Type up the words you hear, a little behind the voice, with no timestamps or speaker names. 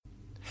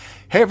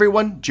Hey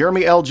everyone,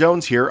 Jeremy L.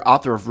 Jones here,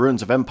 author of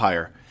Ruins of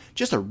Empire.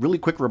 Just a really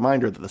quick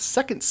reminder that the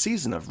second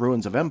season of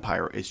Ruins of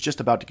Empire is just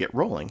about to get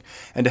rolling,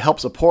 and to help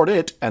support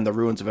it and the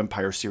Ruins of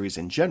Empire series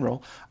in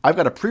general, I've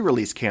got a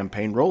pre-release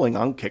campaign rolling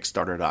on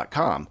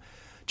Kickstarter.com.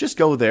 Just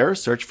go there,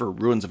 search for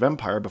Ruins of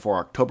Empire before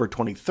October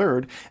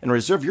 23rd, and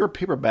reserve your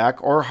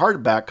paperback or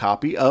hardback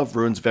copy of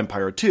Ruins of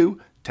Empire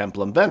 2,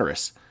 Templum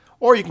Veneris.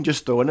 Or you can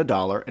just throw in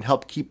 $1 and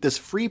help keep this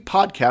free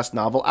podcast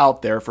novel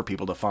out there for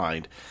people to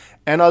find.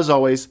 And as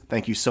always,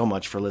 thank you so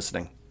much for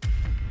listening.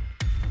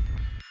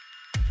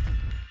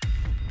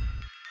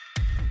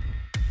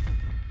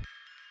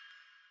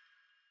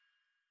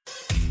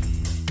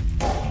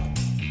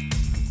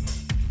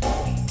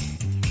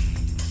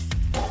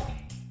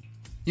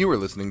 You are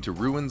listening to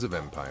Ruins of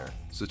Empire,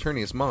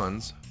 Saturnius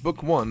Mons,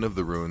 Book 1 of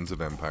the Ruins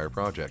of Empire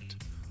Project,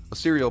 a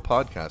serial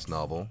podcast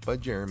novel by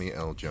Jeremy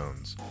L.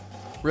 Jones,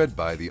 read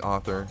by the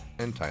author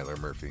and Tyler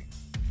Murphy.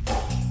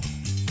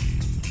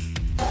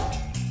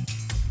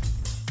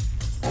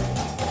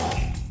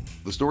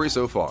 The story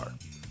so far.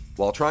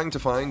 While trying to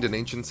find an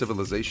ancient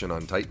civilization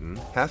on Titan,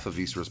 half of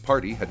Ysra's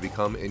party had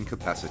become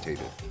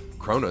incapacitated.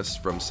 Cronus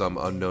from some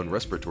unknown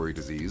respiratory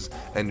disease,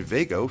 and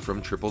Viekko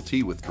from Triple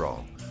T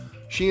withdrawal.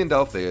 She and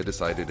Althea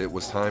decided it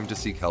was time to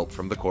seek help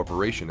from the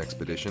corporation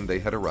expedition they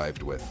had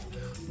arrived with.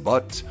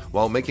 But,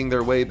 while making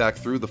their way back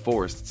through the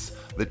forests,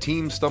 the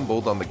team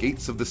stumbled on the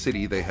gates of the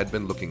city they had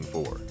been looking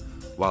for.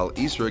 While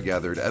Ysra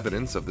gathered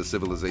evidence of the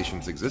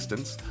civilization's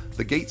existence,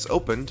 the gates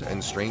opened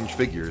and strange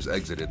figures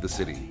exited the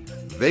city.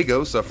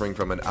 Viekko, suffering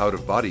from an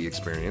out-of-body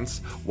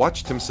experience,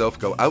 watched himself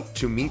go out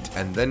to meet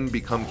and then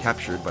become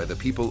captured by the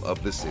people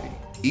of the city.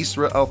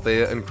 Ysra,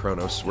 Althea, and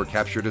Kronos were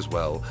captured as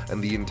well,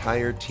 and the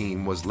entire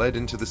team was led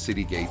into the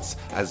city gates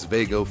as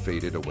Viekko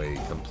faded away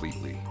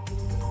completely.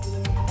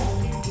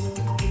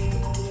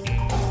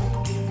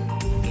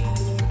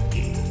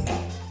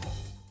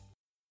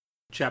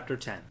 Chapter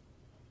 10.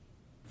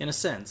 In a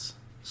sense,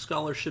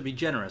 scholars should be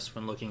generous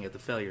when looking at the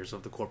failures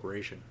of the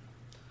corporation.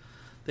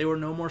 They were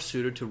no more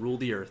suited to rule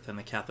the earth than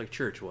the Catholic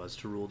Church was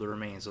to rule the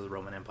remains of the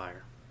Roman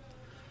Empire.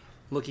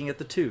 Looking at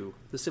the two,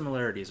 the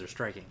similarities are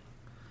striking.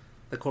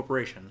 The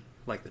corporation,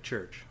 like the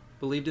Church,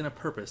 believed in a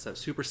purpose that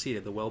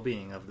superseded the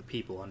well-being of the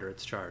people under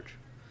its charge.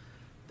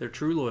 Their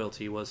true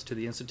loyalty was to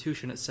the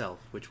institution itself,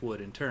 which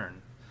would, in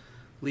turn,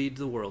 lead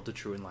the world to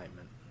true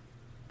enlightenment.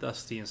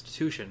 Thus the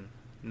institution,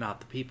 not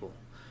the people,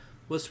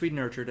 was to be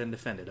nurtured and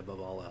defended above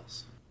all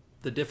else.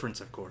 The difference,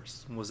 of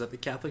course, was that the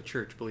Catholic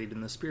Church believed in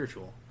the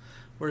spiritual,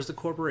 whereas the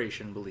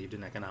corporation believed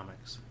in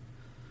economics.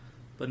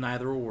 But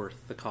neither were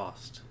worth the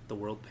cost the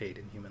world paid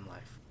in human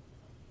life.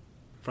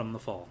 From The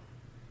Fall,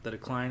 The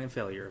Decline and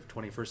Failure of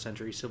 21st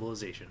Century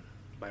Civilization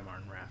by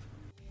Martin Raff.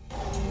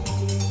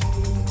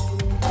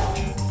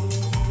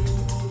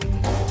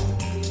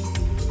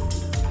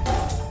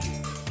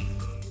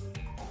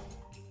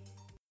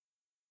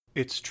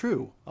 It's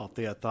true,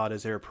 Althea thought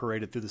as they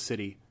paraded through the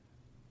city.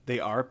 They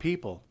are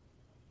people.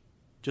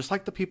 Just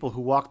like the people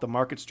who walk the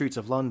market streets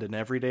of London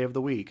every day of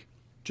the week.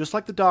 Just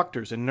like the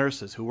doctors and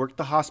nurses who worked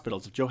the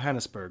hospitals of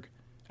Johannesburg,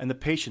 and the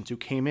patients who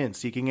came in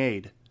seeking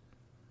aid.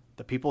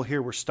 The people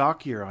here were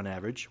stockier on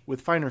average,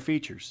 with finer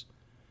features.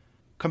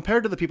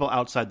 Compared to the people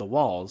outside the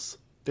walls,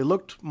 they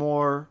looked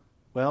more,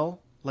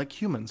 well,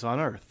 like humans on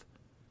Earth.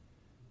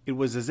 It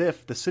was as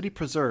if the city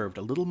preserved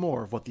a little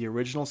more of what the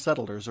original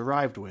settlers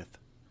arrived with.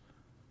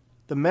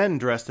 The men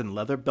dressed in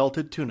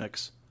leather-belted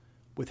tunics,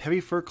 with heavy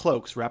fur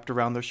cloaks wrapped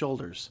around their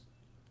shoulders.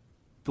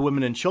 The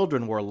women and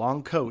children wore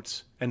long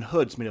coats and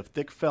hoods made of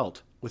thick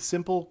felt, with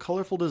simple,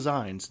 colorful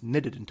designs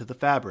knitted into the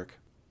fabric.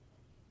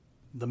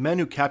 The men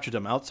who captured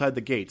them outside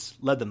the gates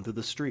led them through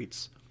the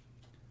streets.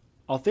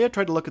 Althea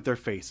tried to look at their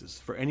faces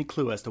for any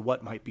clue as to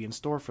what might be in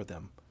store for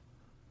them,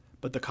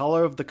 but the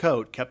collar of the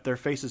coat kept their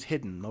faces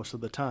hidden most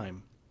of the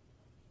time.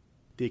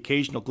 The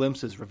occasional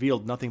glimpses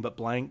revealed nothing but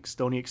blank,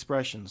 stony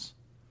expressions.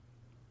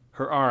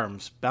 Her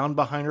arms, bound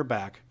behind her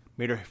back,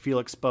 made her feel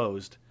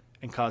exposed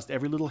and caused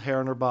every little hair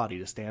on her body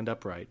to stand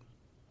upright.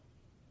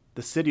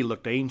 The city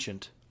looked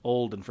ancient,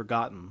 old, and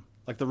forgotten,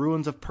 like the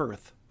ruins of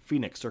Perth,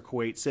 Phoenix, or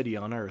Kuwait City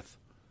on Earth.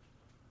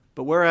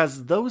 But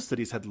whereas those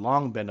cities had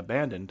long been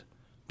abandoned,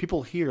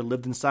 people here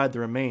lived inside the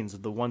remains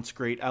of the once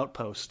great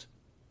outpost.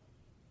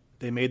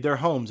 They made their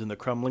homes in the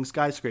crumbling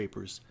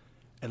skyscrapers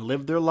and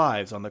lived their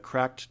lives on the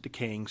cracked,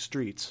 decaying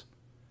streets.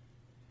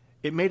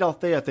 It made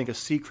Althea think of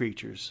sea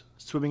creatures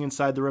swimming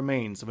inside the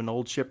remains of an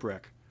old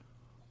shipwreck,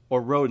 or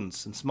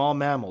rodents and small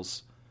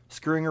mammals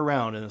scurrying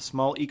around in a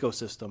small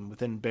ecosystem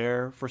within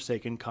bare,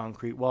 forsaken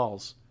concrete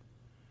walls.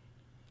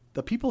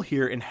 The people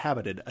here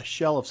inhabited a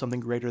shell of something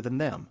greater than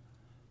them,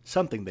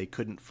 something they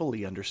couldn't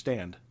fully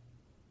understand.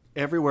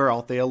 Everywhere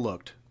Althea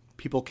looked,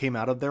 people came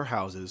out of their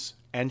houses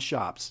and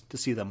shops to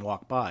see them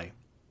walk by.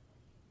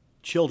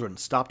 Children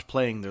stopped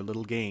playing their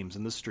little games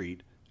in the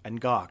street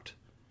and gawked.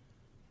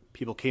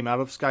 People came out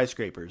of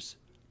skyscrapers,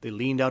 they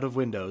leaned out of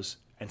windows,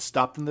 and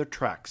stopped in their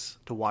tracks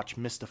to watch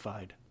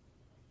mystified.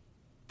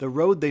 The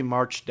road they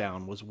marched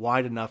down was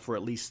wide enough for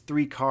at least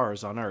 3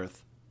 cars on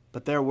Earth,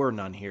 but there were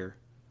none here.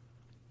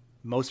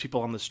 Most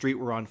people on the street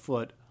were on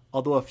foot,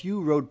 although a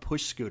few rode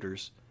push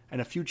scooters,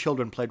 and a few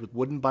children played with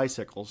wooden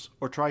bicycles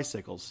or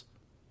tricycles.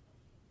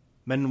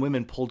 Men and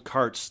women pulled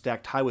carts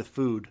stacked high with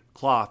food,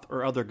 cloth,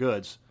 or other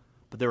goods,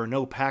 but there were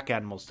no pack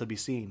animals to be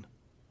seen.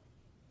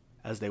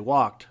 As they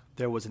walked,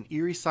 there was an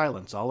eerie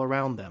silence all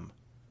around them.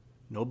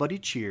 Nobody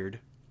cheered,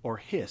 or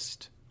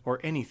hissed, or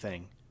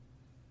anything.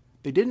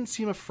 They didn't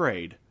seem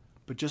afraid,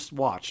 but just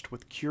watched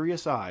with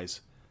curious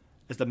eyes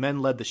as the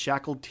men led the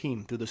shackled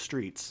team through the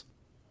streets.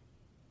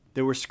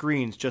 There were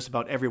screens just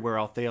about everywhere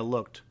Althea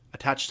looked,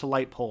 attached to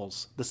light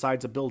poles, the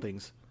sides of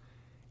buildings,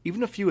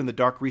 even a few in the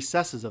dark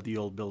recesses of the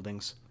old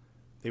buildings.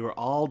 They were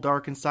all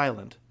dark and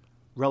silent,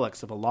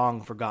 relics of a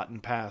long-forgotten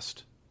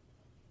past.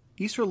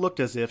 Isra looked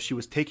as if she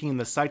was taking in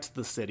the sights of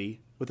the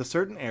city with a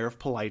certain air of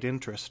polite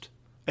interest,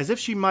 as if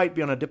she might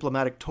be on a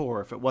diplomatic tour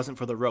if it wasn't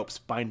for the ropes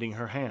binding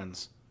her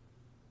hands.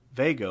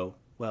 Viekko,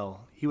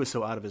 well, he was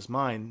so out of his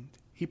mind,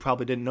 he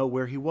probably didn't know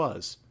where he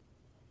was.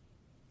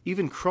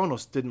 Even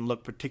Kronos didn't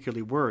look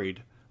particularly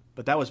worried,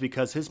 but that was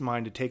because his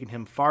mind had taken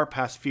him far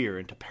past fear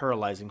into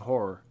paralyzing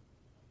horror.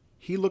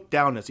 He looked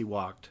down as he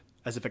walked,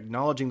 as if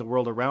acknowledging the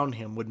world around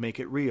him would make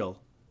it real.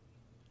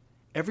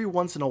 Every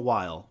once in a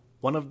while,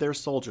 one of their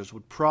soldiers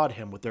would prod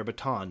him with their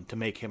baton to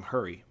make him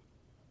hurry.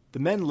 The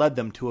men led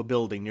them to a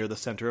building near the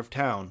center of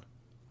town.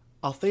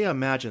 Althea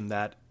imagined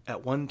that,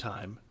 at one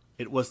time,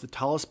 it was the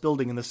tallest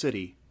building in the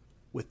city,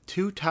 with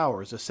 2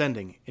 towers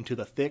ascending into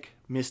the thick,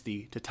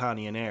 misty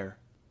Titanian air.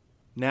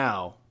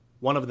 Now,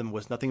 one of them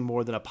was nothing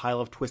more than a pile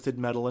of twisted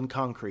metal and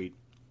concrete.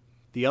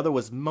 The other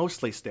was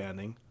mostly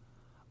standing,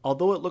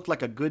 although it looked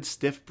like a good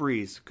stiff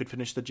breeze could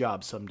finish the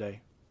job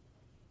someday.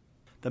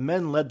 The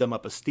men led them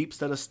up a steep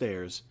set of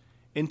stairs,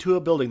 into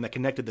a building that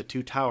connected the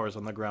 2 towers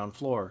on the ground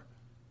floor.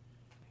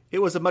 It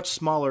was a much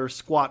smaller,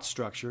 squat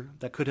structure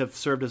that could have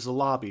served as a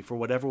lobby for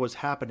whatever was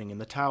happening in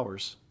the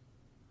towers.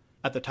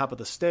 At the top of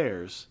the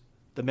stairs,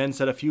 the men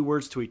said a few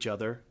words to each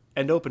other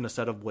and opened a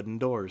set of wooden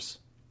doors.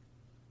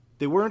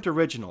 They weren't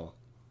original.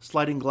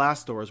 Sliding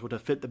glass doors would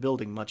have fit the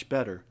building much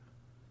better,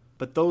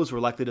 but those were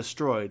likely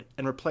destroyed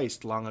and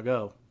replaced long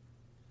ago.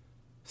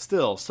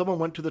 Still, someone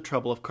went to the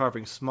trouble of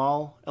carving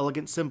small,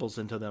 elegant symbols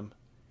into them.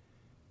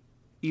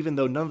 Even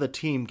though none of the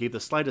team gave the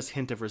slightest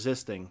hint of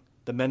resisting,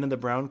 the men in the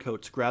brown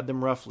coats grabbed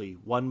them roughly,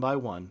 one by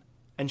one,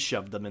 and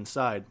shoved them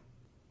inside.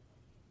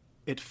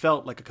 It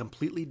felt like a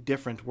completely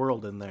different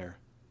world in there.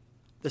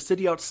 The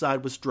city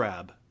outside was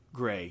drab,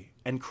 gray,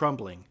 and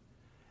crumbling,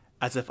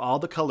 as if all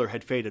the color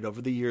had faded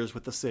over the years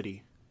with the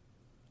city.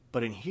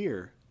 But in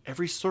here,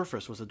 every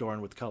surface was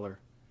adorned with color.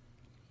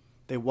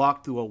 They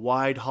walked through a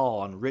wide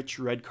hall on rich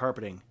red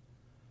carpeting.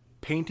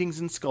 Paintings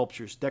and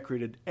sculptures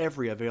decorated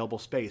every available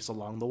space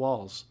along the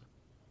walls.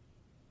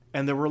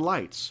 And there were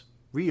lights,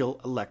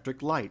 real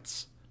electric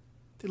lights.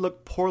 They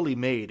looked poorly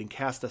made and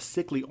cast a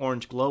sickly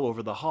orange glow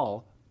over the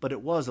hall, but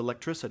it was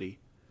electricity.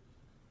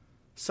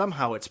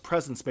 Somehow its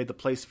presence made the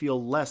place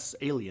feel less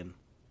alien.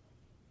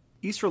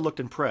 Isra looked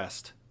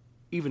impressed,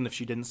 even if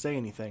she didn't say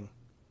anything.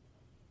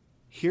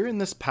 Here in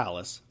this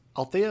palace,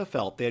 Althea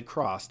felt they had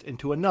crossed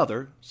into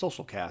another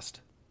social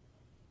caste.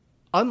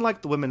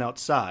 Unlike the women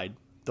outside,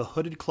 the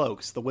hooded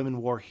cloaks the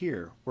women wore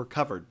here were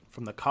covered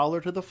from the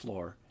collar to the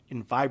floor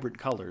in vibrant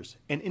colors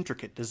and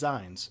intricate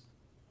designs.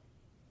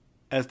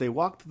 As they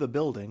walked through the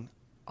building,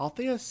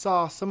 Althea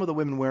saw some of the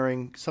women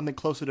wearing something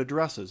closer to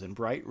dresses in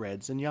bright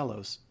reds and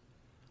yellows.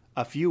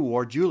 A few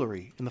wore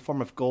jewelry in the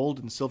form of gold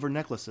and silver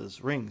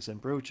necklaces, rings,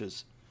 and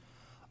brooches,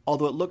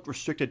 although it looked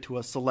restricted to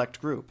a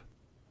select group.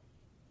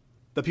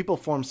 The people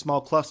formed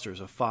small clusters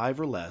of 5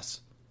 or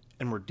less,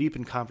 and were deep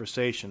in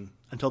conversation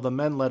until the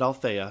men led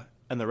Althea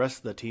and the rest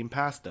of the team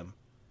past them,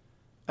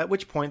 at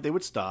which point they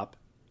would stop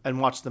and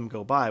watch them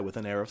go by with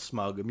an air of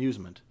smug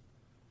amusement.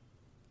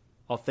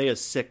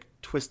 Althea's sick,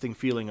 twisting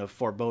feeling of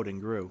foreboding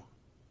grew.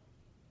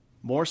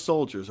 More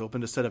soldiers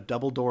opened a set of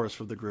double doors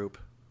for the group.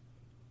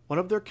 One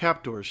of their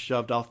captors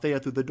shoved Althea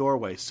through the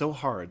doorway so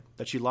hard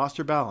that she lost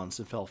her balance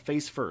and fell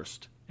face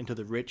first into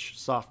the rich,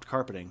 soft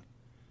carpeting.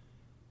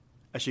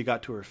 As she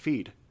got to her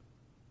feet,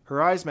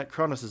 her eyes met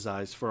Kronos'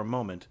 eyes for a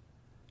moment,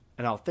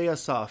 and Althea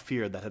saw a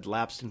fear that had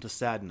lapsed into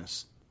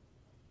sadness.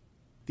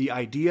 The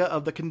idea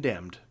of the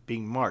condemned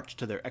being marched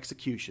to their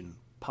execution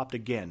popped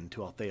again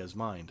to Althea's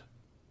mind.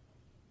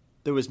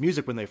 There was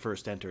music when they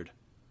first entered.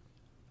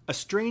 A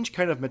strange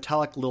kind of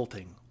metallic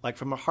lilting, like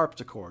from a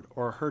harpsichord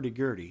or a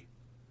hurdy-gurdy.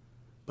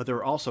 But there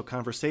were also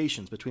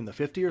conversations between the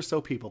 50 or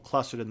so people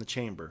clustered in the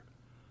chamber,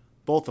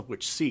 both of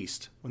which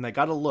ceased when they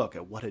got a look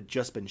at what had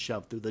just been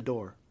shoved through the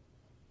door.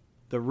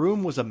 The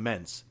room was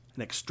immense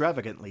and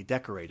extravagantly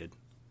decorated.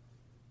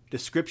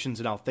 Descriptions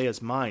in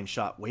Althea's mind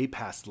shot way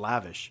past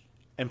lavish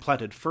and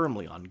planted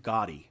firmly on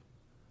gaudy.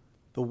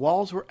 The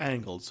walls were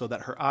angled so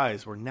that her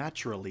eyes were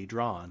naturally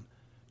drawn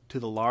to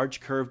the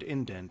large curved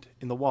indent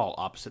in the wall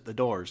opposite the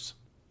doors.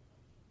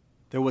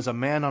 There was a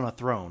man on a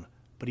throne,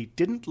 but he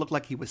didn't look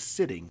like he was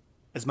sitting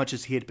as much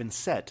as he had been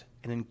set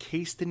and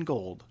encased in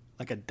gold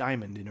like a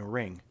diamond in a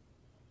ring.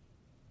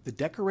 The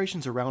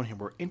decorations around him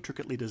were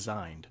intricately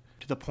designed,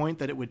 to the point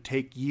that it would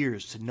take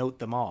years to note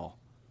them all.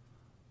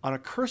 On a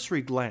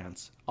cursory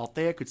glance,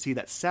 Althea could see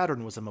that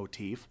Saturn was a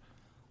motif,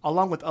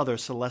 along with other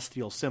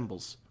celestial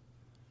symbols.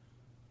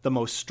 The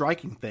most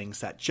striking thing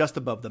sat just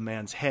above the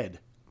man's head,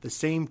 the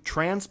same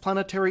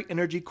Transplanetary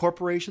Energy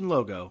Corporation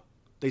logo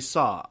they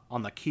saw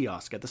on the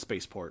kiosk at the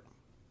spaceport.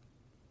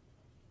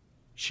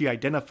 She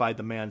identified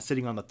the man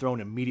sitting on the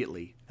throne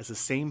immediately as the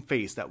same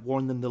face that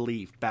warned them to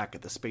leave back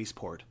at the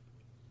spaceport.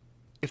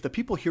 If the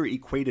people here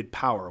equated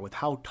power with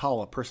how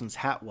tall a person's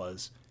hat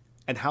was,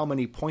 and how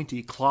many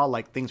pointy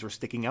claw-like things were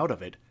sticking out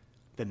of it,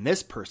 then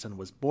this person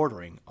was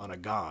bordering on a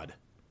god.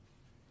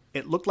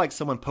 It looked like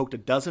someone poked a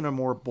dozen or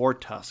more boar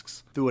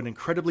tusks through an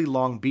incredibly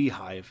long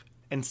beehive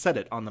and set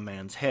it on the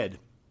man's head.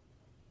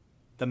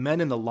 The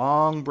men in the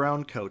long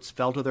brown coats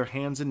fell to their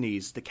hands and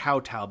knees to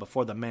kowtow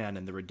before the man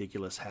in the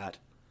ridiculous hat.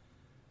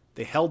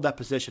 They held that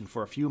position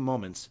for a few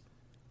moments,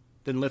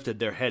 then lifted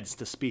their heads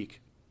to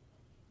speak.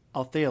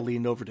 Althea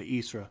leaned over to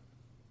Isra.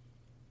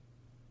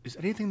 "Is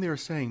anything they are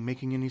saying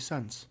making any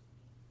sense?"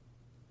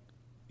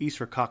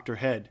 Isra cocked her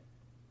head.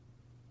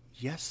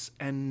 "Yes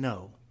and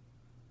no.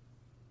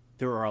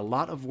 There are a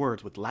lot of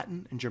words with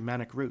Latin and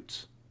Germanic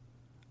roots.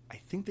 I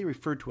think they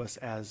referred to us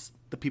as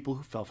the people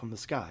who fell from the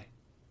sky."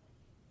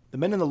 The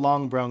men in the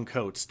long brown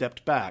coats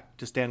stepped back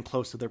to stand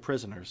close to their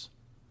prisoners.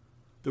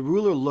 The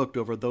ruler looked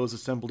over those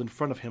assembled in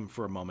front of him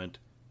for a moment,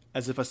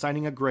 as if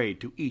assigning a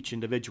grade to each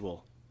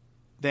individual.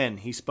 Then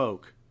he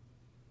spoke.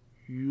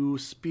 "You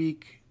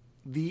speak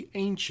the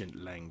ancient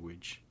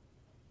language."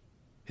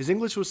 His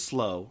English was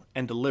slow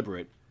and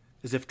deliberate,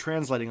 as if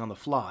translating on the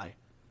fly,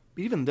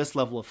 but even this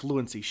level of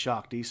fluency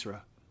shocked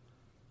Isra.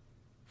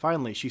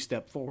 Finally, she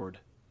stepped forward.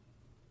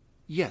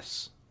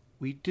 "Yes,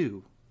 we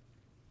do.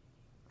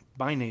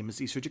 My name is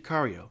Isra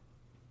Jacario.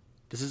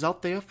 This is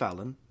Althea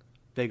Fallon,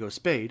 Vego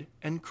Spade,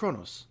 and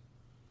Kronos.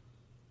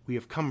 We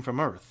have come from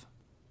Earth."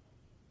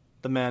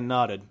 The man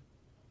nodded.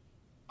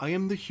 "I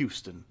am the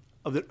Houston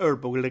of the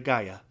Urbo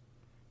Legaya.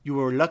 You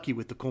are lucky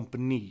with the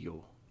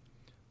Campanillo.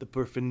 The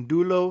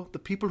Perfindulo, the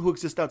people who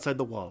exist outside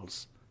the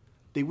walls.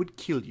 They would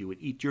kill you and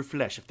eat your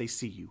flesh if they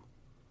see you.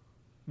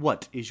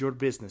 What is your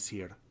business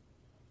here?"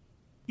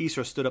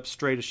 Isra stood up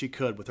straight as she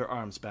could with her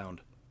arms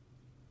bound.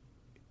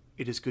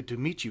 "It is good to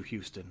meet you,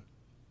 Houston.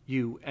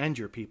 You and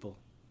your people.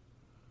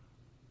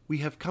 We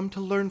have come to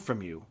learn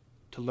from you,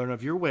 to learn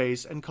of your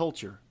ways and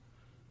culture,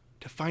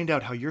 to find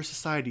out how your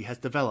society has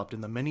developed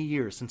in the many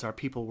years since our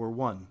people were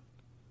one.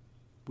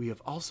 We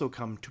have also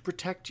come to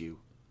protect you.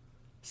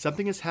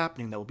 Something is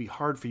happening that will be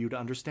hard for you to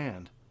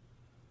understand.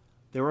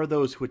 There are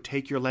those who would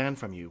take your land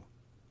from you.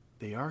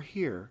 They are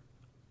here,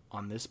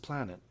 on this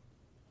planet."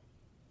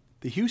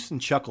 The Houston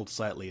chuckled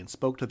slightly and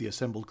spoke to the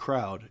assembled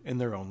crowd in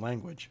their own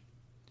language.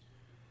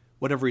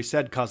 Whatever he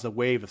said caused a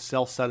wave of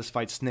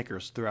self-satisfied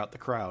snickers throughout the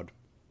crowd.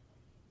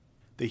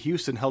 The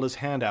Houston held his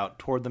hand out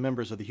toward the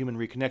members of the Human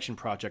Reconnection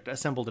Project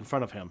assembled in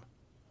front of him.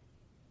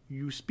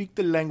 "You speak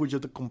the language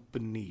of the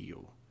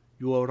Campanillo.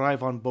 You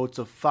arrive on boats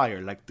of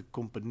fire like the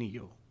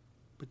Campanillo,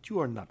 but you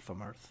are not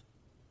from Earth."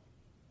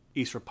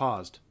 Isra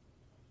paused.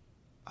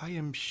 "I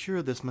am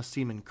sure this must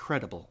seem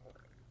incredible.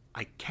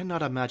 I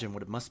cannot imagine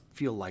what it must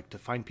feel like to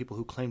find people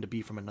who claim to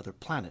be from another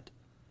planet.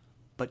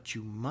 But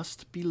you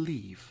must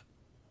believe."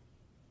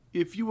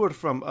 "If you were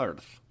from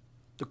Earth,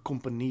 the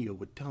Campanillo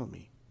would tell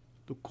me.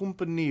 The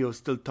Campanillo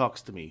still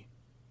talks to me.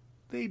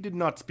 They did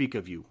not speak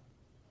of you."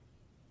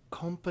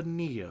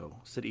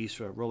 "Campanillo," said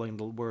Isra, rolling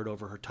the word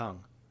over her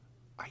tongue.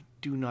 "I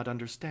do not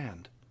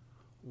understand.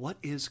 What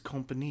is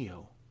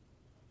Campanillo?"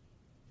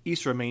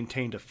 Isra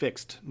maintained a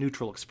fixed,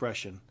 neutral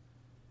expression.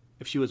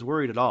 If she was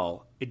worried at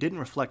all, it didn't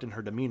reflect in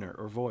her demeanor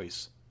or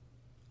voice.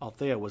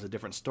 Althea was a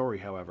different story,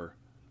 however.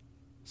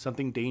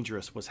 Something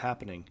dangerous was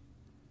happening.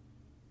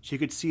 She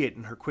could see it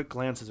in her quick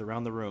glances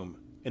around the room,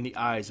 in the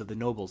eyes of the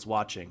nobles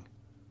watching.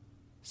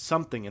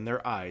 Something in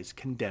their eyes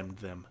condemned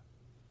them.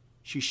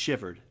 She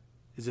shivered,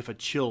 as if a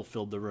chill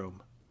filled the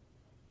room.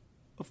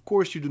 "Of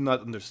course you do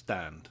not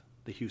understand,"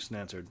 the Houston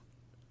answered.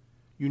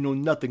 "You know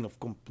nothing of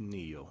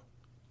Campanillo.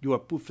 You are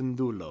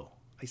Pufindulo.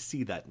 I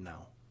see that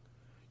now.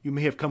 You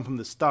may have come from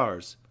the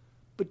stars,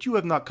 but you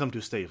have not come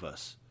to save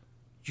us.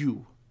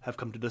 You have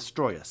come to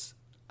destroy us,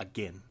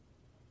 again."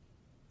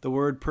 The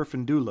word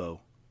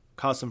Perfindulo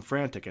caused some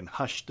frantic and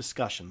hushed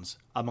discussions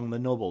among the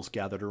nobles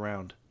gathered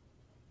around.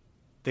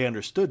 They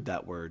understood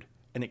that word,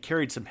 and it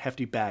carried some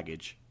hefty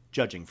baggage,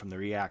 judging from the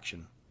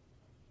reaction.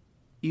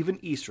 Even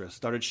Isra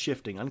started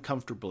shifting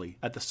uncomfortably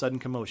at the sudden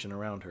commotion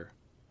around her.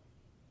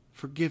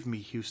 "Forgive me,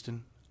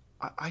 Houston.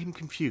 I am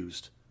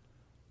confused.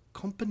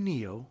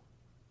 Campanillo,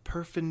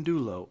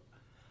 Perfindulo.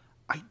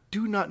 I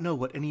do not know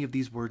what any of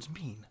these words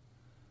mean.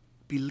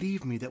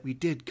 Believe me that we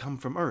did come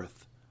from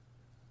Earth.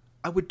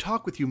 I would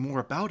talk with you more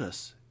about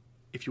us,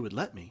 if you would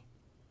let me."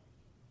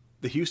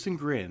 The Houston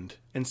grinned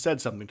and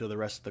said something to the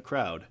rest of the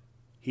crowd.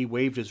 He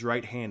waved his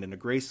right hand in a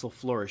graceful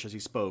flourish as he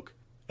spoke,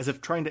 as if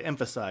trying to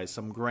emphasize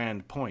some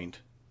grand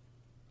point.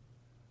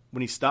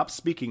 When he stopped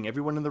speaking,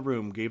 everyone in the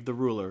room gave the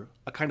ruler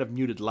a kind of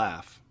muted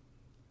laugh.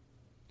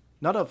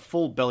 Not a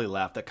full belly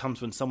laugh that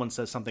comes when someone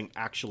says something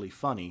actually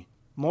funny,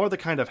 More the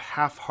kind of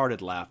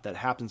half-hearted laugh that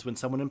happens when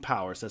someone in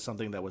power says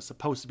something that was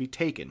supposed to be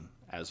taken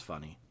as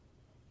funny.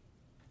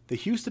 The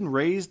Houston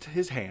raised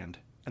his hand,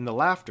 and the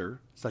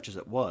laughter, such as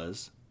it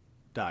was,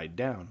 died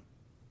down.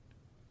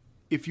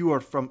 If you are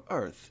from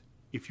Earth,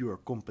 if you are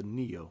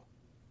Compañero,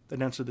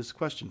 then answer this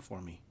question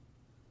for me.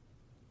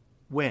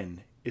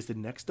 When is the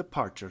next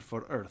departure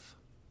for Earth?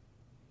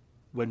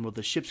 When will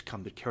the ships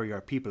come to carry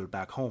our people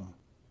back home?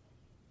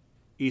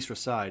 Isra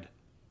sighed.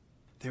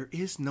 There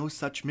is no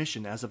such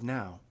mission as of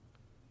now.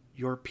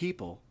 Your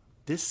people,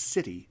 this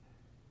city,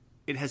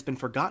 it has been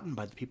forgotten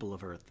by the people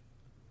of Earth.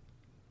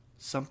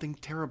 Something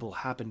terrible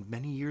happened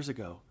many years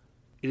ago.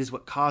 It is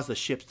what caused the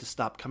ships to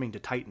stop coming to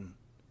Titan.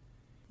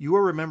 You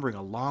are remembering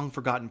a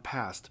long-forgotten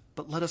past,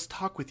 but let us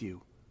talk with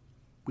you.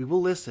 We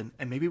will listen,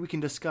 and maybe we can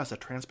discuss a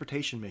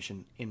transportation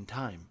mission in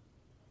time.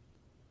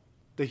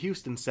 The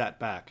Houston sat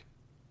back.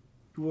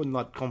 You are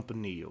not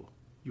Compañero.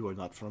 You are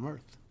not from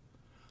Earth.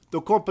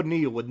 The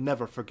Compañero would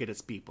never forget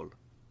its people.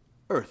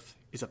 Earth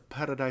is a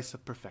paradise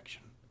of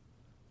perfection.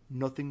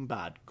 Nothing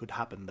bad could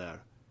happen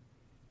there.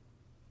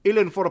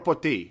 Ilen for por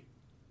ti,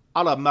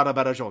 a la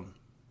Marabarajon.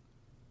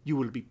 You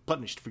will be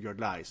punished for your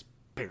lies,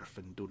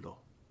 perfindulo.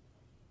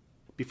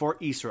 Before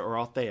Isra or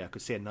Althea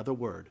could say another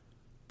word,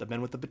 the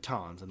men with the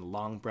batons and the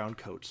long brown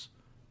coats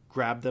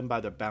grabbed them by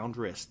their bound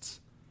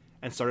wrists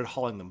and started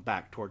hauling them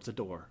back towards the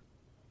door.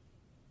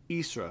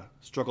 Isra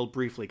struggled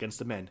briefly against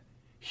the men.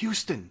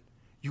 Houston,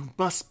 you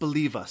must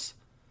believe us.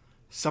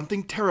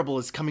 Something terrible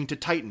is coming to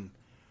Titan.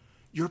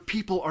 Your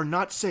people are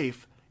not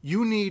safe.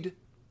 You need...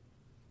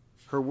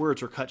 Her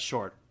words were cut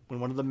short when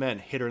one of the men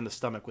hit her in the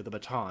stomach with a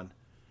baton.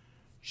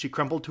 She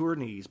crumpled to her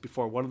knees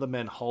before one of the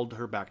men hauled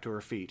her back to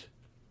her feet.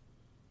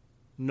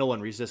 No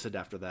one resisted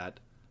after that,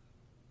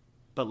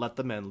 but let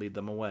the men lead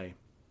them away.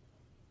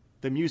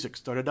 The music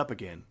started up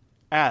again,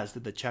 as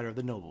did the chatter of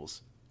the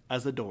nobles,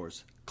 as the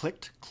doors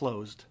clicked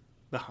closed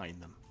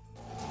behind them.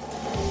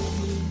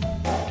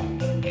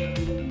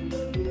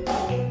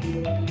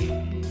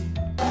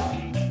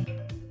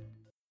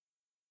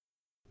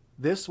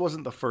 This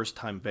wasn't the first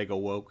time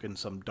Viekko woke in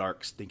some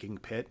dark, stinking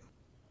pit.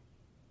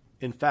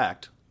 In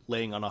fact,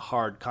 laying on a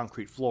hard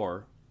concrete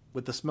floor,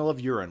 with the smell of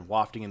urine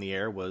wafting in the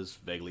air, was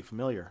vaguely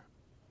familiar.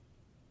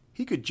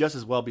 He could just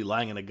as well be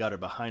lying in a gutter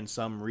behind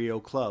some Rio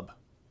club.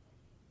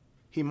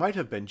 He might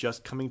have been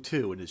just coming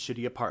to in his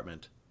shitty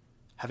apartment,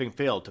 having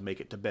failed to make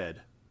it to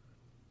bed.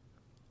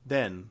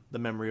 Then the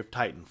memory of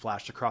Titan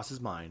flashed across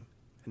his mind,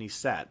 and he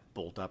sat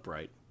bolt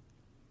upright.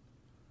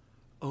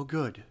 "Oh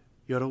good,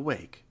 you're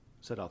awake,"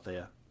 said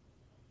Althea.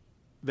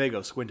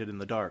 Viekko squinted in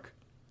the dark.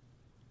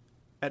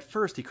 At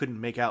first he couldn't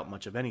make out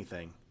much of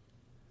anything.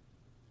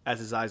 As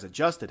his eyes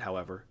adjusted,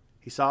 however,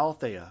 he saw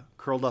Althea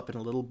curled up in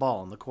a little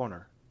ball in the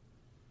corner.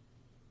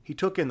 He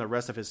took in the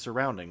rest of his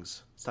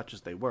surroundings, such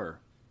as they were.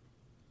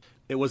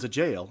 It was a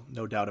jail,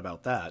 no doubt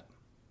about that.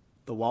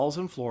 The walls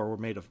and floor were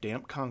made of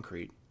damp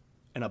concrete,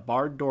 and a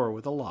barred door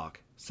with a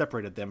lock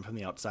separated them from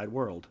the outside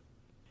world.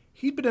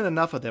 He'd been in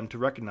enough of them to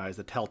recognize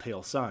the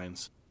telltale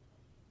signs.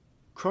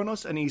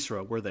 Kronos and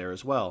Isra were there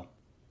as well.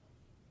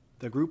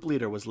 The group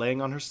leader was laying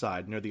on her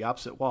side near the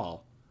opposite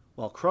wall,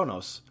 while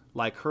Kronos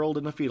lay curled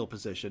in a fetal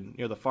position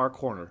near the far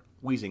corner,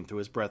 wheezing through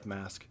his breath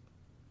mask.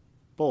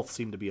 Both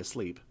seemed to be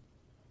asleep.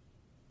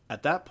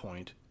 At that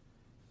point,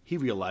 he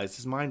realized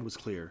his mind was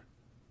clear.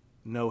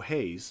 No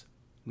haze,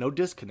 no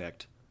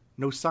disconnect,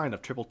 no sign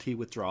of Triple T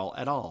withdrawal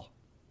at all.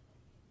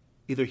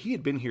 Either he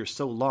had been here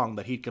so long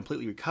that he'd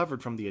completely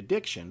recovered from the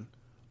addiction,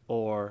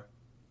 or...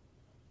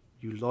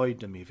 You lied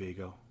to me,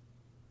 Viekko.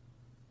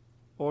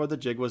 Or the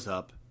jig was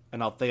up,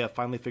 and Althea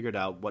finally figured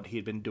out what he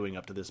had been doing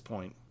up to this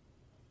point.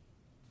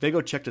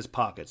 Viekko checked his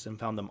pockets and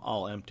found them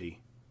all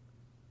empty.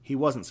 He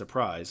wasn't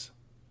surprised,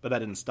 but that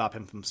didn't stop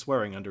him from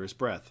swearing under his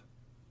breath.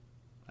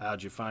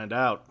 How'd you find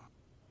out?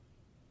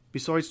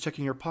 Besides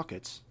checking your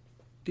pockets,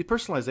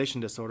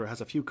 depersonalization disorder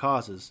has a few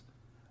causes,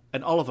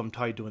 and all of them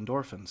tied to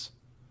endorphins.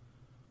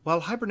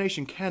 While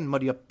hibernation can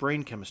muddy up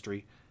brain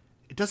chemistry,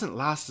 it doesn't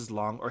last as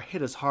long or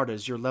hit as hard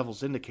as your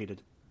levels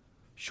indicated.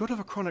 Short of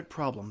a chronic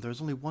problem, there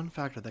is only one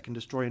factor that can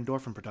destroy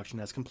endorphin production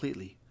as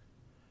completely.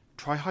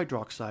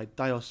 Trihydroxide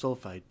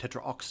thiosulfide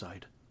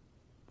tetraoxide.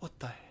 What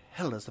the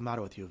hell is the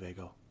matter with you,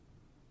 Viekko?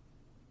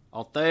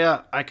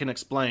 Althea, I can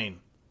explain.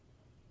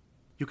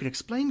 You can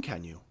explain,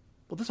 can you?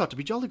 Well, this ought to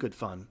be jolly good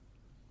fun.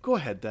 Go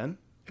ahead, then.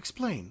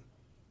 Explain.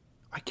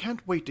 I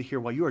can't wait to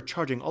hear why you are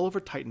charging all over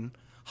Titan,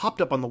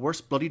 hopped up on the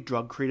worst bloody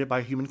drug created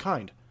by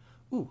humankind.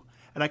 Ooh,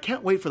 and I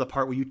can't wait for the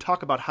part where you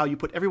talk about how you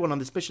put everyone on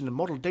this mission in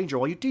mortal danger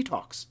while you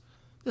detox.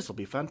 This'll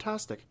be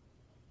fantastic.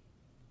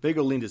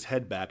 Viekko leaned his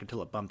head back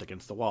until it bumped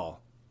against the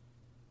wall.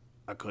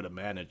 I could have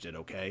managed it,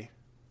 okay?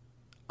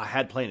 I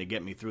had planned to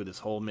get me through this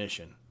whole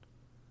mission.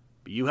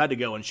 But you had to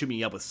go and shoot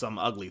me up with some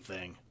ugly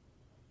thing.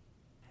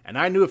 And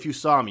I knew if you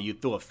saw me,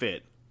 you'd throw a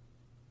fit.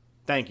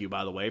 Thank you,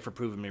 by the way, for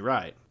proving me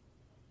right.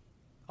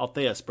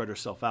 Althea spread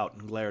herself out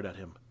and glared at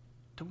him.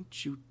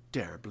 Don't you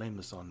dare blame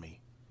this on me.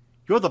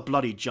 You're the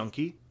bloody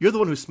junkie. You're the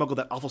one who smuggled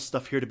that awful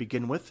stuff here to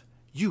begin with.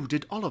 You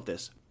did all of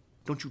this.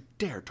 Don't you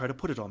dare try to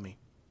put it on me.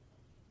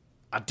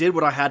 I did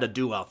what I had to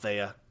do,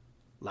 Althea.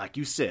 Like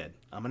you said,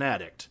 I'm an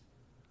addict.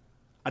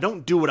 I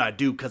don't do what I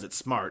do 'cause it's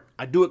smart.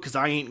 I do it 'cause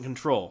I ain't in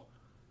control.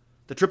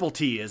 The Triple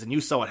T is, and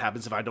you saw what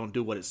happens if I don't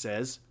do what it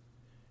says.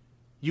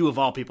 You of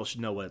all people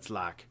should know what it's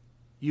like.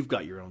 You've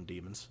got your own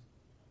demons.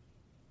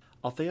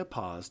 Althea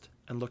paused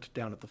and looked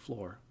down at the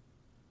floor.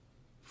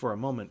 For a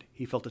moment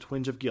he felt a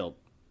twinge of guilt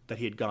that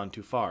he had gone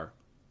too far.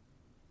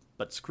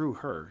 But screw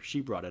her,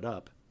 she brought it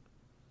up.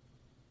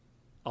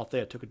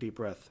 Althea took a deep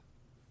breath.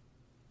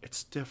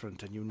 It's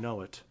different and you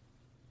know it.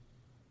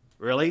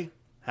 Really?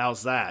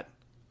 How's that?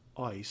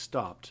 I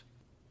stopped.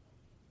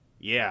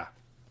 Yeah.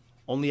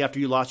 Only after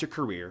you lost your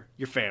career,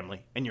 your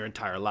family, and your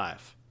entire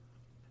life.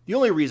 The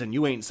only reason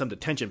you ain't in some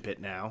detention pit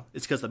now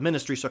is because the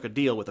ministry struck a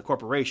deal with a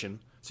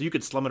corporation so you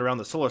could slum it around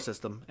the solar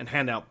system and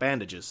hand out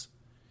bandages.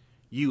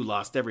 You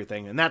lost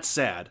everything, and that's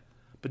sad,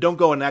 but don't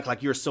go and act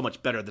like you're so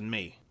much better than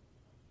me.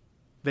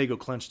 Viekko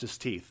clenched his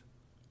teeth.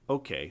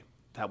 Okay,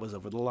 that was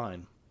over the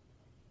line.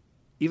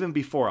 Even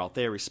before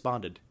Althea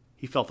responded,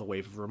 he felt a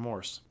wave of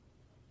remorse.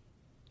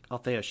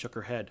 Althea shook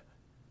her head.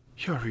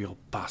 You're a real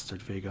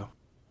bastard, Viekko.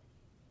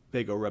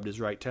 Viekko rubbed his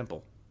right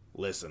temple.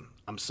 Listen,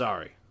 I'm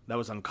sorry. That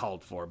was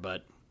uncalled for,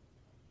 but...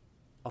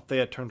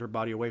 Althea turned her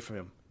body away from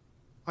him.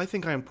 I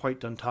think I am quite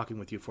done talking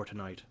with you for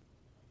tonight.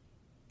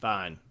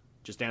 Fine.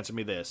 Just answer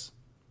me this.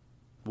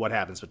 What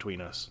happens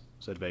between us?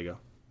 Said Viekko.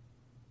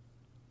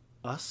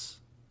 Us?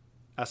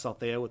 Asked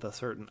Althea with a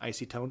certain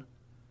icy tone.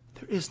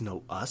 There is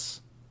no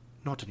us.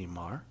 Not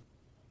anymore.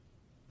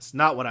 It's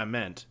not what I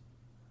meant.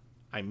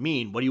 I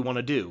mean, what do you want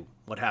to do?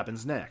 What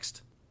happens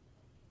next?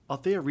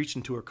 Althea reached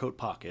into her coat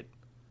pocket,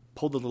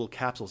 pulled the little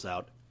capsules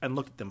out, and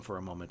looked at them for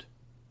a moment.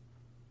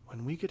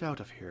 When we get out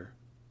of here,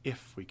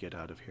 if we get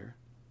out of here,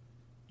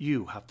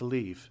 you have to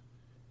leave.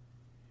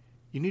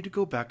 You need to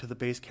go back to the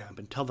base camp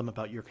and tell them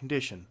about your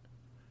condition,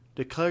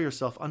 declare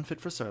yourself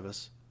unfit for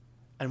service,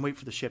 and wait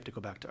for the ship to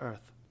go back to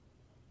Earth.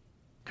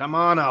 Come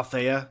on,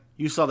 Althea.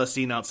 You saw the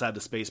scene outside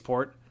the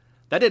spaceport.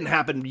 That didn't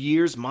happen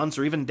years, months,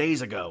 or even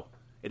days ago.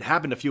 It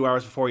happened a few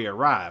hours before you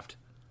arrived.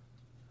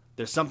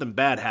 There's something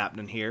bad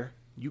happening here.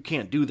 You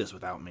can't do this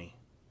without me.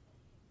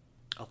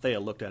 Althea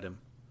looked at him.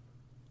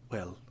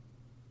 Well,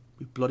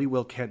 we bloody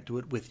well can't do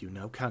it with you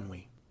now, can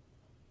we?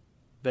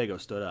 Viekko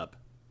stood up.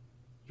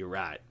 You're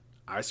right.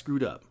 I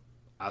screwed up.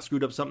 I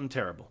screwed up something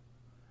terrible.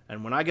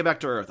 And when I get back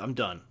to Earth, I'm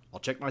done. I'll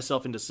check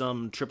myself into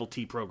some Triple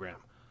T program.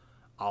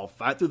 I'll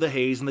fight through the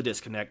haze and the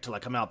disconnect till I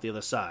come out the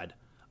other side.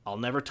 I'll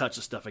never touch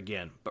the stuff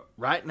again. But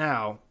right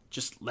now,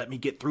 just let me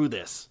get through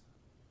this.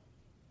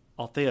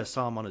 Althea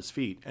saw him on his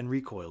feet and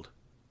recoiled.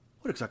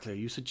 What exactly are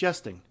you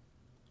suggesting?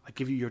 I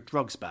give you your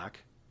drugs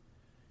back.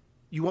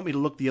 You want me to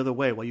look the other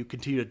way while you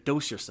continue to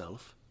dose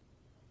yourself?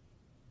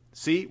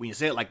 See, when you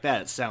say it like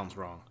that, it sounds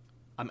wrong.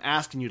 I'm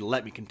asking you to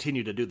let me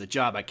continue to do the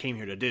job I came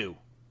here to do.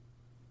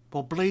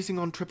 While blazing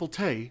on Triple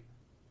T?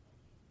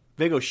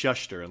 Viekko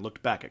shushed her and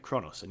looked back at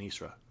Kronos and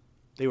Isra.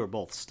 They were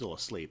both still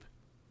asleep.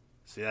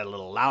 Say that a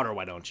little louder,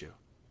 why don't you?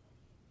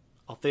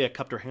 Althea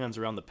cupped her hands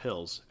around the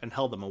pills and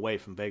held them away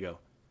from Viekko.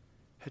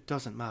 It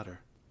doesn't matter.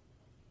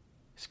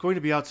 It's going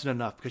to be out soon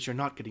enough because you're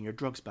not getting your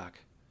drugs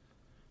back.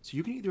 So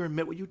you can either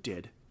admit what you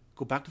did,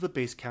 go back to the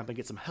base camp and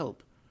get some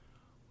help,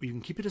 or you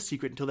can keep it a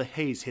secret until the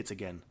haze hits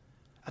again.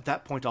 At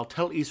that point, I'll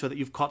tell Isra that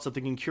you've caught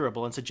something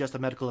incurable and suggest a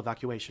medical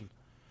evacuation.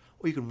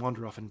 Or you can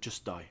wander off and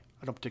just die.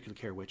 I don't particularly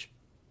care which.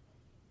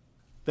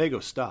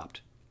 Viekko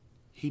stopped.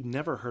 He'd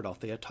never heard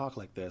Althea talk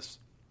like this.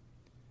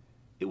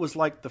 It was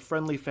like the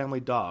friendly family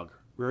dog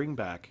rearing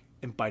back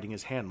and biting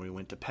his hand when we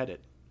went to pet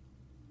it.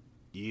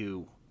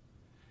 You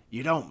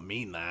don't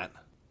mean that.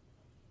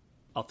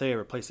 Althea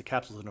replaced the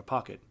capsules in her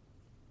pocket.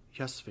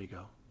 Yes,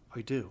 Viekko,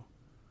 I do.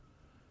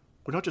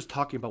 We're not just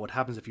talking about what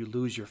happens if you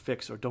lose your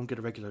fix or don't get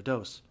a regular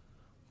dose.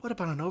 What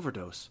about an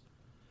overdose?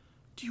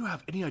 Do you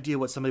have any idea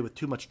what somebody with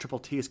too much Triple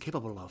T is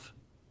capable of?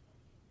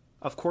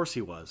 Of course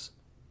he was.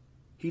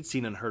 He'd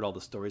seen and heard all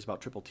the stories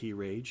about Triple T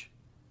rage.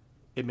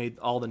 It made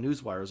all the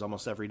news wires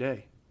almost every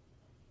day.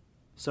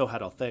 So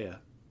had Althea.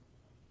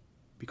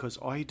 Because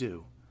I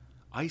do.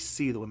 I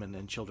see the women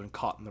and children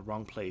caught in the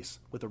wrong place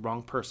with the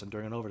wrong person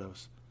during an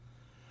overdose.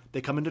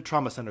 They come into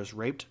trauma centers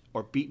raped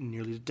or beaten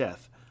nearly to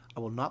death. I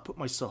will not put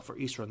myself or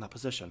Isra in that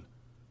position.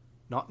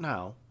 Not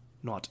now,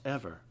 not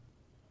ever.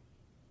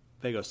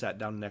 Viekko sat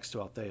down next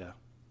to Althea.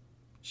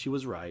 She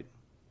was right.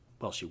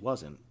 Well, she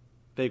wasn't.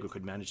 Viekko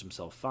could manage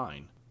himself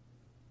fine.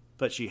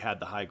 But she had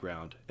the high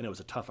ground, and it was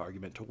a tough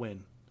argument to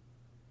win.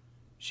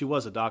 She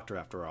was a doctor,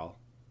 after all.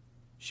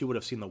 She would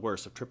have seen the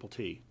worst of Triple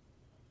T.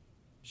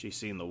 She's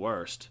seen the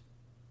worst.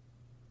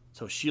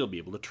 So she'll be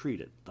able to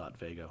treat it, thought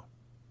Viekko.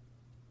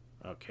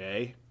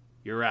 Okay,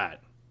 you're right.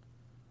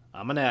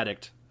 I'm an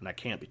addict, and I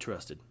can't be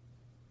trusted.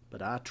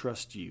 But I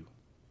trust you.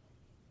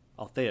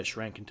 Althea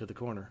shrank into the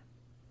corner.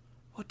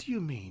 What do you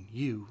mean,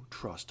 you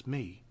trust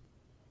me?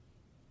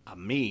 I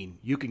mean,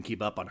 you can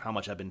keep up on how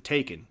much I've been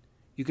taking.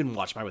 You can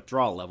watch my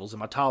withdrawal levels and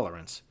my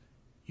tolerance.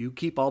 You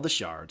keep all the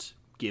shards.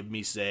 Give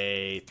me,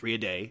 say, 3 a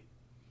day.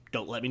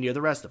 Don't let me near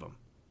the rest of them.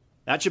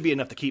 That should be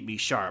enough to keep me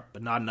sharp,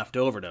 but not enough to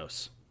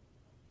overdose.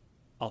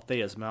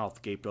 Althea's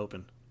mouth gaped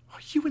open. Are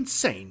you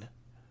insane?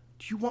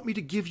 Do you want me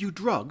to give you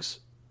drugs?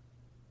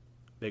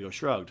 Viekko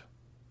shrugged.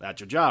 That's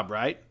your job,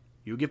 right?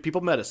 You give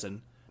people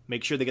medicine,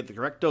 make sure they get the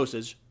correct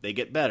dosage, they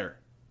get better.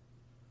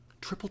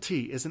 Triple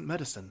T isn't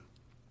medicine.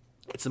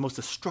 It's the most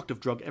destructive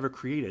drug ever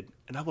created,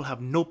 and I will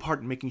have no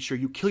part in making sure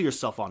you kill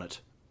yourself on it.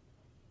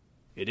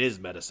 It is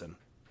medicine.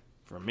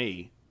 For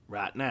me,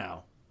 right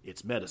now,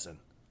 it's medicine.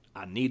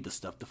 I need the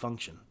stuff to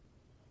function.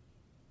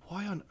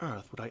 Why on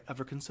earth would I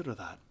ever consider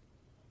that?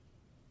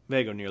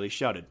 Viekko nearly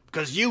shouted,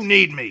 Because you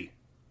need me!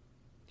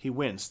 He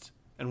winced,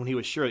 and when he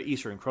was sure that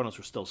Isra and Kronos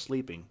were still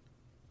sleeping,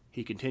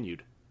 he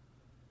continued.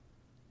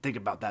 Think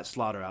about that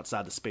slaughter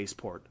outside the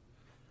spaceport.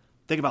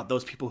 Think about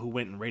those people who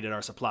went and raided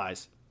our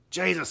supplies.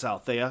 Jesus,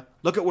 Althea,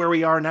 look at where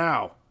we are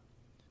now.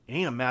 It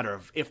ain't a matter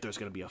of if there's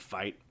going to be a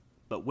fight,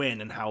 but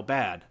when and how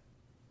bad.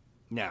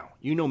 Now,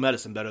 you know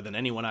medicine better than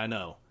anyone I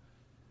know.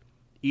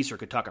 Isra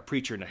could talk a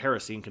preacher into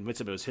heresy and convince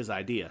him it was his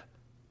idea.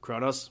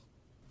 Kronos?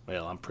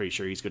 Well, I'm pretty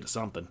sure he's good at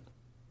something.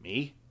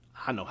 Me?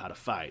 I know how to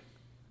fight.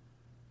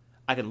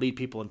 I can lead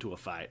people into a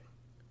fight.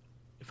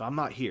 If I'm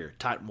not here,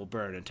 Titan will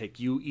burn and take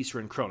you, Isra,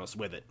 and Kronos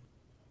with it.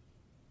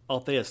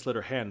 Althea slid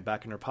her hand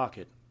back in her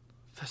pocket.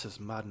 This is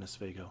madness,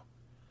 Viekko.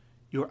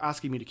 You are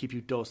asking me to keep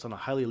you dosed on a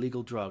highly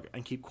illegal drug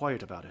and keep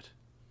quiet about it.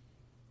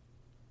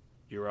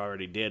 You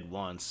already did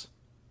once.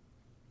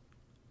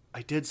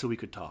 I did so we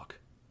could talk.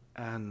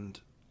 And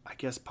I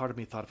guess part of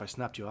me thought if I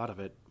snapped you out of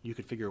it, you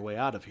could figure a way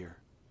out of here.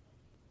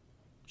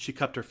 She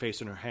cupped her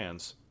face in her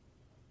hands.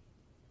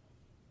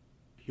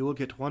 You will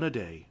get 1 a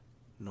day.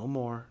 No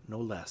more, no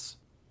less.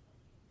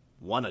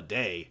 1 a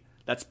day?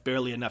 That's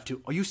barely enough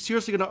to... Are you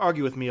seriously going to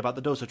argue with me about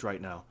the dosage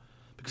right now?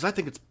 Because I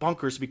think it's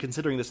bonkers to be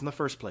considering this in the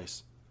first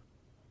place.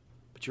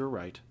 But you're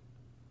right.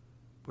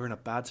 We're in a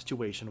bad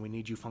situation and we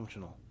need you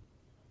functional.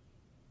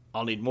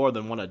 I'll need more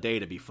than 1 a day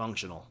to be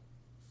functional.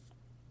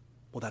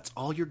 Well, that's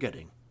all you're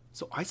getting,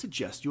 so I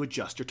suggest you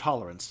adjust your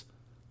tolerance.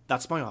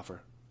 That's my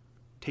offer.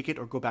 Take it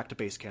or go back to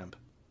base camp.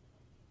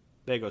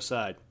 Viekko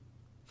sighed.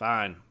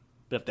 Fine,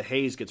 but if the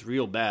haze gets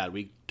real bad,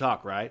 we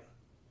talk, right?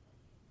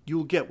 You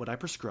will get what I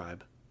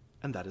prescribe,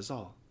 and that is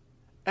all.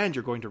 And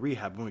you're going to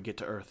rehab when we get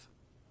to Earth.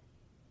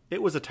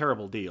 It was a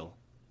terrible deal,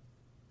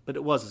 but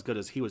it was as good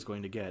as he was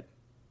going to get.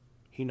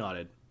 He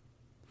nodded.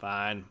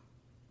 Fine.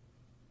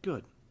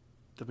 Good.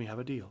 Then we have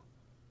a deal.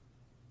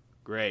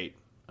 Great.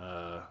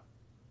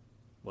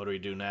 What do we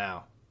do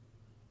now?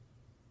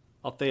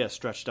 Althea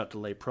stretched out to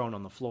lay prone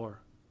on the floor.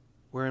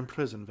 We're in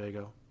prison,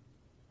 Viekko.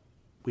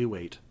 We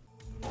wait.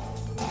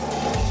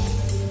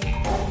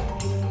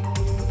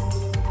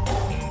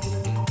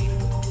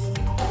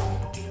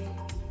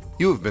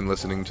 You have been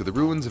listening to The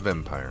Ruins of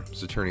Empire,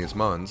 Saturnius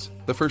Mons,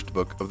 the first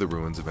book of the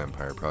Ruins of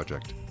Empire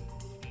project.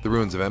 The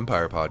Ruins of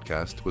Empire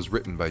podcast was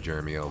written by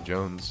Jeremy L.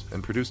 Jones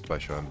and produced by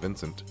Sean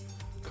Vincent.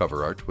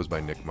 Cover art was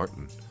by Nick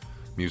Martin.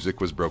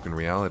 Music was Broken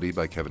Reality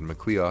by Kevin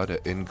MacLeod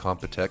at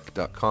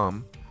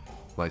incompetech.com,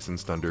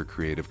 licensed under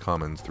Creative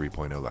Commons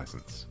 3.0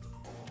 license.